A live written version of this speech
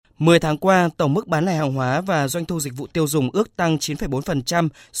10 tháng qua, tổng mức bán lẻ hàng hóa và doanh thu dịch vụ tiêu dùng ước tăng 9,4%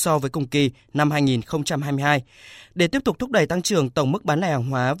 so với cùng kỳ năm 2022. Để tiếp tục thúc đẩy tăng trưởng tổng mức bán lẻ hàng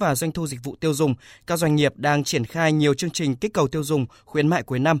hóa và doanh thu dịch vụ tiêu dùng, các doanh nghiệp đang triển khai nhiều chương trình kích cầu tiêu dùng, khuyến mại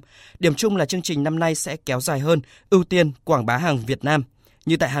cuối năm. Điểm chung là chương trình năm nay sẽ kéo dài hơn, ưu tiên quảng bá hàng Việt Nam.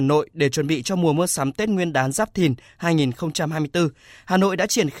 Như tại Hà Nội, để chuẩn bị cho mùa mua sắm Tết Nguyên đán Giáp Thìn 2024, Hà Nội đã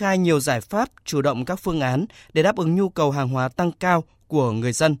triển khai nhiều giải pháp, chủ động các phương án để đáp ứng nhu cầu hàng hóa tăng cao của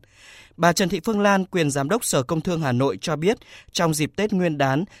người dân. Bà Trần Thị Phương Lan, quyền Giám đốc Sở Công Thương Hà Nội cho biết, trong dịp Tết Nguyên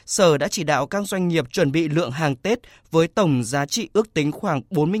đán, Sở đã chỉ đạo các doanh nghiệp chuẩn bị lượng hàng Tết với tổng giá trị ước tính khoảng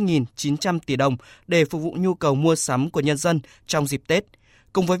 40.900 tỷ đồng để phục vụ nhu cầu mua sắm của nhân dân trong dịp Tết.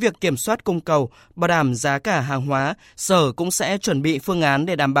 Cùng với việc kiểm soát cung cầu, bảo đảm giá cả hàng hóa, Sở cũng sẽ chuẩn bị phương án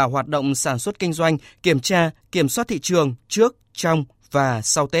để đảm bảo hoạt động sản xuất kinh doanh, kiểm tra, kiểm soát thị trường trước, trong và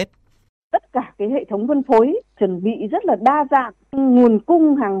sau Tết. Tất cả cái hệ thống phân phối chuẩn bị rất là đa dạng, nguồn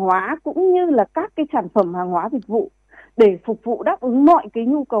cung hàng hóa cũng như là các cái sản phẩm hàng hóa dịch vụ để phục vụ đáp ứng mọi cái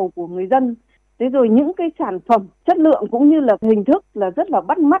nhu cầu của người dân. Thế rồi những cái sản phẩm chất lượng cũng như là hình thức là rất là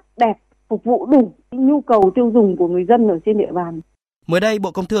bắt mắt, đẹp, phục vụ đủ nhu cầu tiêu dùng của người dân ở trên địa bàn. Mới đây,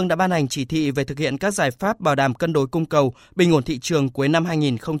 Bộ Công Thương đã ban hành chỉ thị về thực hiện các giải pháp bảo đảm cân đối cung cầu, bình ổn thị trường cuối năm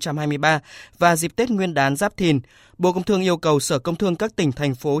 2023 và dịp Tết Nguyên đán Giáp Thìn. Bộ Công Thương yêu cầu Sở Công Thương các tỉnh,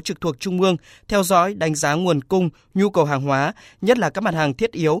 thành phố trực thuộc Trung ương theo dõi, đánh giá nguồn cung, nhu cầu hàng hóa, nhất là các mặt hàng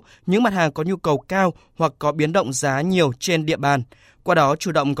thiết yếu, những mặt hàng có nhu cầu cao hoặc có biến động giá nhiều trên địa bàn. Qua đó,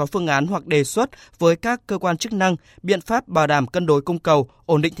 chủ động có phương án hoặc đề xuất với các cơ quan chức năng, biện pháp bảo đảm cân đối cung cầu,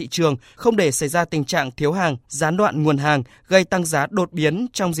 ổn định thị trường, không để xảy ra tình trạng thiếu hàng, gián đoạn nguồn hàng, gây tăng giá đột biến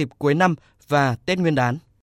trong dịp cuối năm và Tết Nguyên đán.